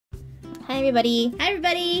Hi everybody! Hi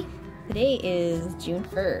everybody! Today is June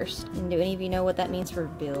 1st, and do any of you know what that means for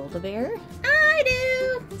Build-A-Bear? I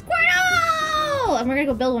do! Squirtle! And we're gonna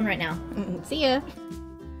go build one right now. See ya!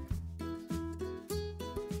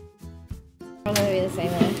 I'm gonna be the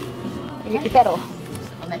same way. Your pedal.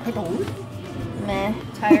 On my pedal. Meh.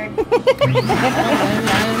 Tired.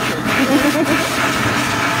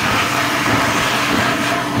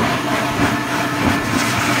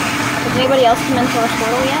 Has anybody else come in for a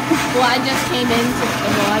Squirtle yet? Well, I just came in,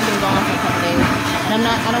 well, I've been gone for a couple days, and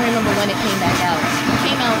I don't remember when it came back out. It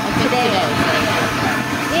came out, I think, today.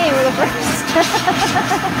 Yay, we're the first!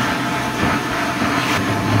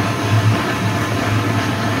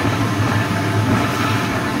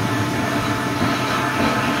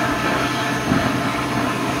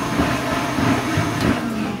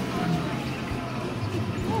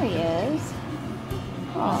 There he is.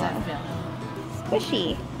 How does that feel? Squishy.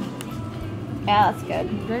 Yeah, that's good.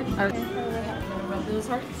 Good? Alright. Rub those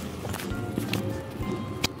hearts.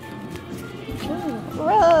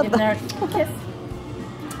 Rub! Give her a kiss.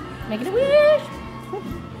 Make it a wish!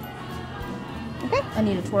 Okay. I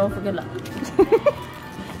need a twirl for good luck.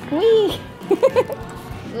 Wee!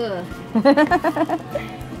 Ugh.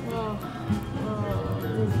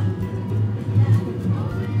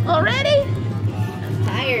 Already? I'm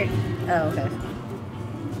tired. Oh, okay.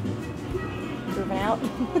 Moving out.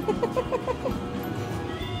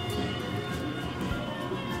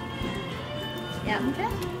 Yeah. Okay.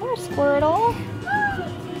 Poor Squirtle.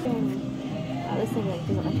 Oh, this thing like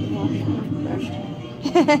doesn't like to be washed.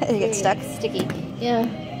 It gets stuck. Sticky. Yeah.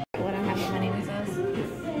 What I have what my name says.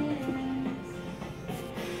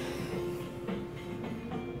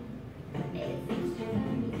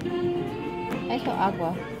 I feel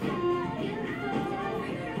agua.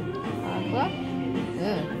 Agua?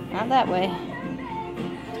 Ugh, not that way.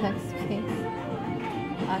 Space.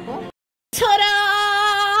 Agua?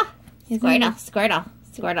 Ta-da! Squirtle, Squirtle,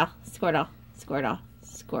 Squirtle, Squirtle, Squirtle,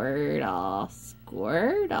 Squirtle,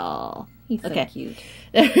 Squirtle. He's so okay. cute.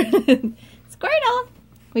 Squirtle!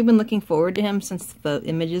 We've been looking forward to him since the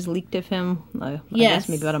images leaked of him. I guess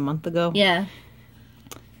maybe about a month ago. Yeah.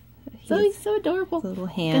 So he's so adorable. His little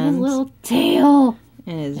Got hands. his little tail.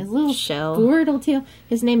 And his little shell. Squirtle tail.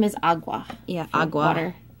 His name is Agua. Yeah, Agua.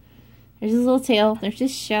 Water. There's his little tail. There's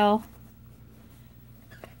his shell.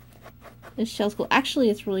 This shell's cool. Actually,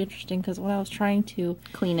 it's really interesting because when I was trying to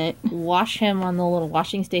Clean it. wash him on the little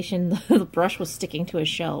washing station, the brush was sticking to his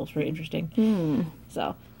shell. It was very interesting.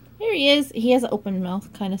 So, here he is. He has an open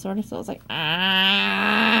mouth, kind of, sort of. So I was like, ah.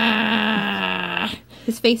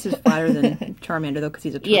 His face is flatter than Charmander, though, because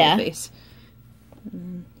he's a turtle face.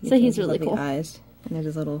 So he's really cool. Eyes. And there's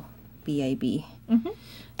his little B.I.B.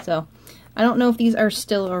 So, I don't know if these are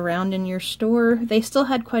still around in your store. They still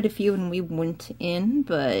had quite a few when we went in,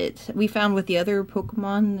 but we found with the other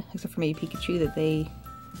Pokemon, except for maybe Pikachu, that they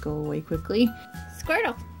go away quickly.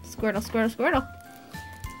 Squirtle. Squirtle, Squirtle, Squirtle.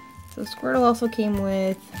 So Squirtle also came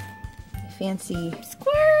with a fancy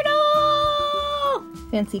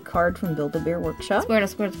card from Build-A-Bear Workshop. Squirtle,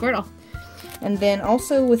 Squirtle, Squirtle. And then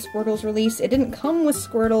also with Squirtle's release, it didn't come with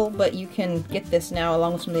Squirtle, but you can get this now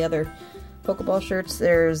along with some of the other Pokeball shirts.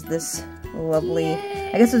 There's this lovely,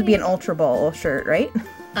 I guess it would be an Ultra Ball shirt, right?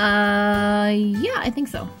 Yeah, I think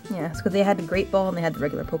so. Yeah, it's because they had the Great Ball and they had the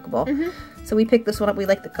regular Pokeball. So we picked this one up. We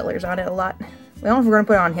like the colors on it a lot. We don't know if we're going to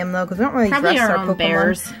put it on him, though, because we don't really Probably dress our own Pokemon.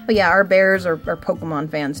 bears. But yeah, our bears are Pokemon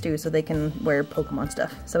fans, too, so they can wear Pokemon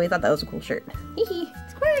stuff. So we thought that was a cool shirt.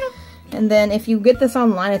 Squirtle. And then if you get this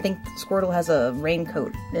online, I think Squirtle has a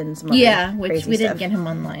raincoat and some other which crazy we didn't stuff. get him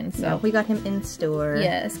online, so. No, we got him in store.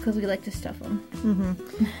 Yes, because we like to stuff him.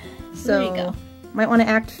 So there you go. Might want to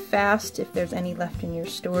act fast if there's any left in your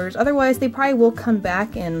stores. Otherwise, they probably will come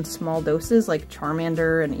back in small doses, like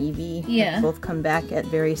Charmander and Eevee. Yeah. Both come back at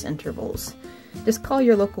various intervals. Just call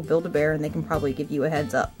your local Build-A-Bear and they can probably give you a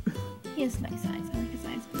heads up. He has nice eyes. I like his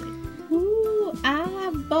eyes. Ooh,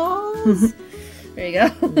 eyeballs. There you go.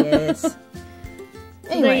 Yes. So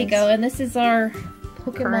there you go. And this is our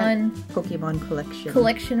Pokemon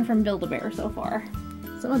collection from Build-A-Bear so far.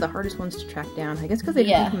 Some of the hardest ones to track down. I guess because they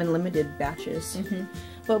make them in limited batches.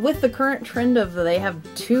 But with the current trend of they have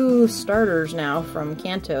 2 starters now from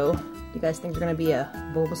Kanto, do you guys think there's going to be a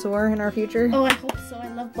Bulbasaur in our future? Oh, I hope so. I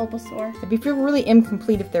love Bulbasaur. It'd be really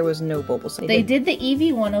incomplete if there was no Bulbasaur. They did the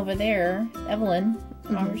Eevee one over there, Evelyn,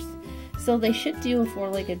 ours. So they should do a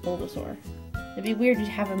 4-legged Bulbasaur. It'd be weird to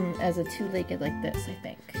have him as a 2-legged like this, I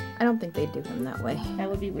think. I don't think they'd do him that way. That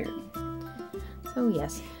would be weird. So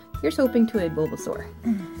yes, here's hoping to a Bulbasaur.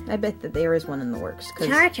 I bet that there is one in the works.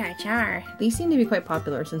 Char. These seem to be quite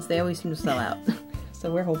popular since they always seem to sell out.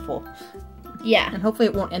 So we're hopeful. Yeah. And hopefully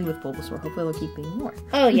it won't end with Bulbasaur. Hopefully they'll keep being more.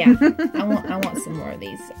 Oh yeah. I want some more of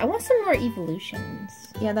these. I want some more evolutions.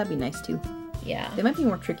 Yeah, that'd be nice too. Yeah. They might be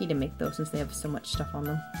more tricky to make though since they have so much stuff on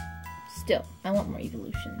them. Still, I want more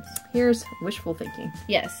evolutions. Here's wishful thinking.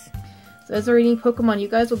 Yes. So is there any Pokemon you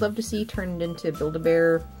guys would love to see turned into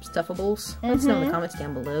Build-A-Bear stuffables? Let us know in the comments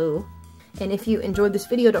down below. And if you enjoyed this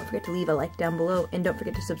video, don't forget to leave a like down below. And don't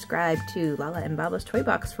forget to subscribe to LahLah and Baabaa's Toy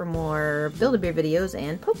Box for more Build-A-Bear videos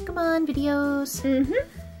and Pokemon videos.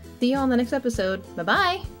 See you on the next episode.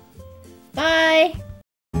 Bye-bye! Bye!